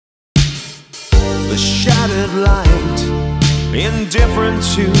the shattered light, indifferent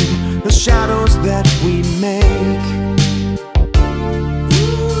to the shadows that we make.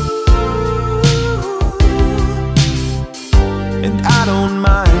 And I don't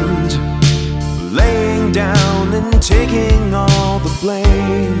mind laying down and taking all the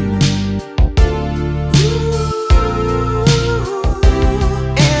blame.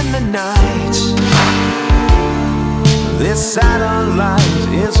 In the night, this satellite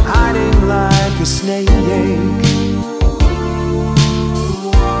is hiding like a snake.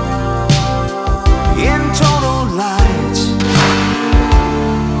 In total light,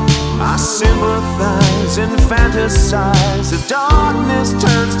 I sympathize and fantasize as darkness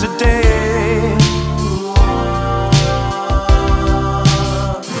turns to day.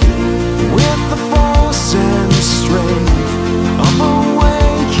 With the force and strength of a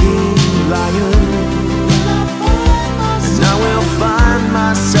waking lion, and I will find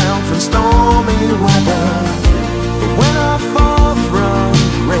myself in stormy weather. But when I fall from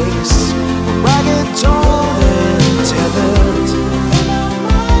grace, I get told and tethered,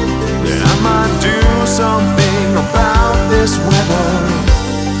 then I might do something about this weather.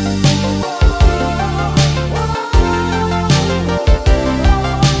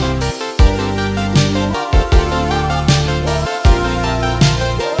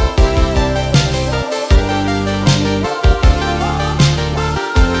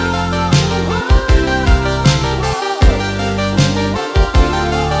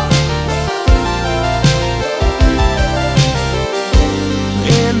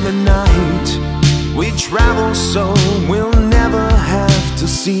 Travel so we'll never have to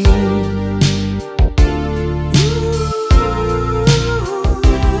see.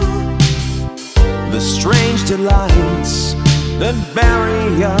 The strange delights that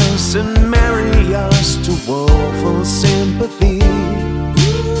bury us and marry us to woeful sympathy.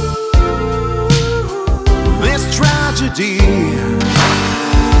 This tragedy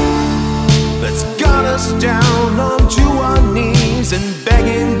that's got us down onto our knees and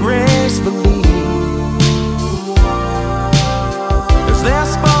begging gracefully. There's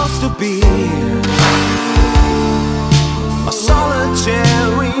supposed to be a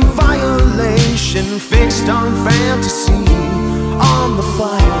solitary violation fixed on fantasy, on the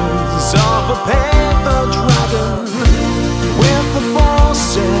fires of a paper dragon, with the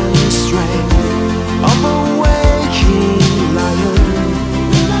force and strength of a waking lion.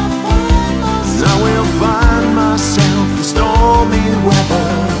 I will find myself in stormy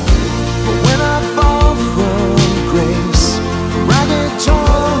weather, but when I fall from grace, ragged,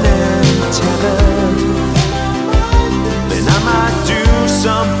 torn and tethered, then I might do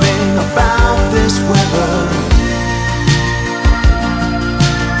something about this weather.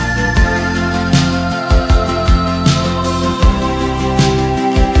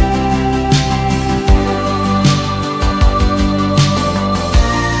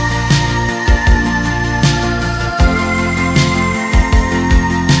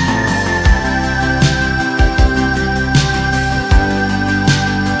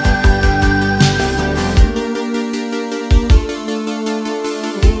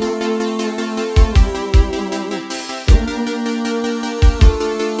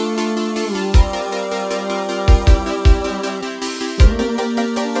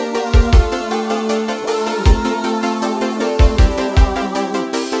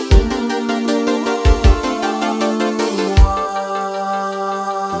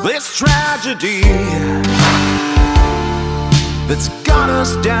 This tragedy that's got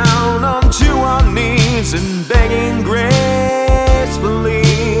us down onto our knees and begging gracefully.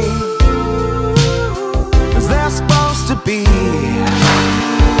 Is there supposed to be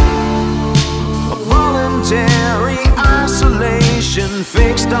a voluntary isolation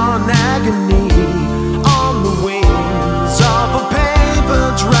fixed on agony, on the wings of a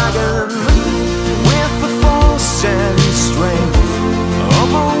paper dragon?